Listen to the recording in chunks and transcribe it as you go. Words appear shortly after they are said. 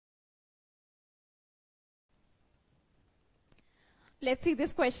let's see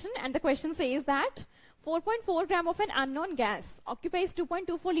this question, and the question says that 4.4 gram of an unknown gas occupies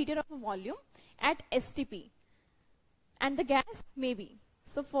 2.24 liter of a volume at STP, and the gas may be.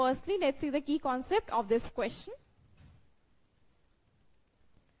 So firstly, let's see the key concept of this question.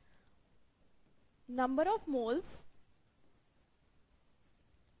 Number of moles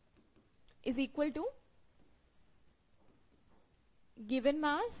is equal to given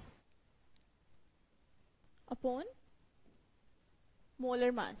mass upon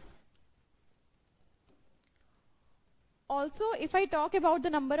molar mass. Also, if I talk about the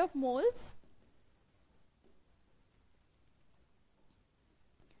number of moles,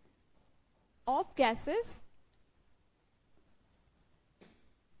 of gases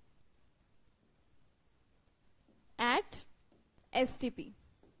at STP.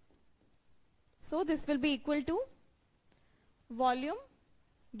 So this will be equal to volume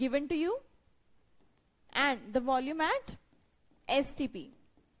given to you and the volume at STP.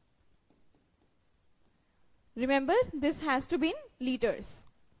 Remember, this has to be in liters.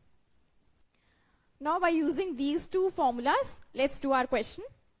 Now by using these two formulas, let's do our question.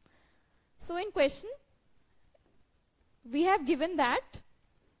 So in question, we have given that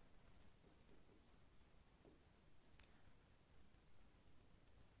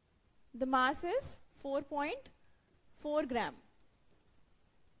the mass is 4.4 gram.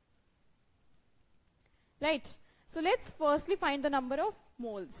 Right. So let's firstly find the number of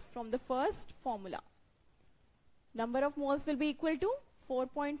moles from the first formula. Number of moles will be equal to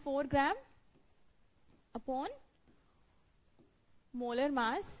 4.4 gram upon molar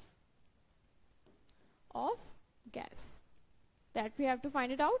mass of gas. That we have to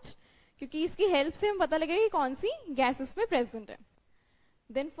find it out, क्योंकि इसकी help से हम पता लगेगा कि कौन सी gases में present है.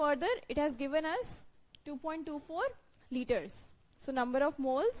 Then further, it has given us 2.24 liters. So number of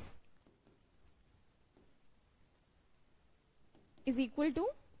moles is equal to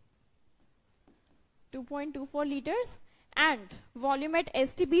 2.24 liters, and volume at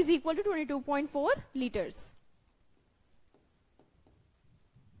STP is equal to 22.4 liters.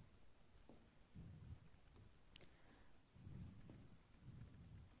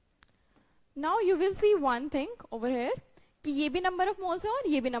 Now you will see one thing over here, कि ये भी number of moles है और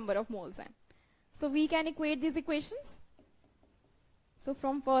ये भी number of moles है. So we can equate these equations. So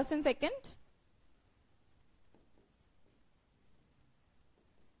from first and second,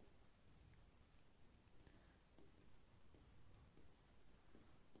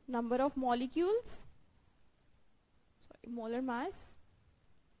 number of molecules, sorry, molar mass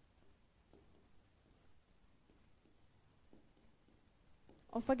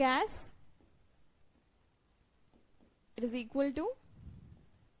of a gas, it is equal to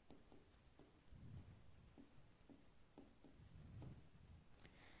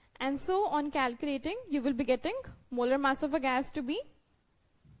and so on calculating, you will be getting molar mass of a gas to be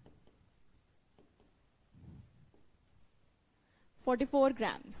 44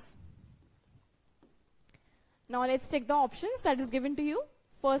 grams. Now let's check the options that is given to you.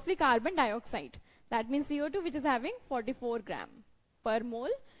 Firstly, carbon dioxide. That means CO2, which is having 44 gram per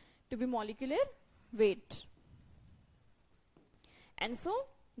mole to be molecular weight. And so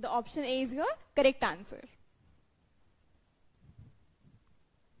the option A is your correct answer.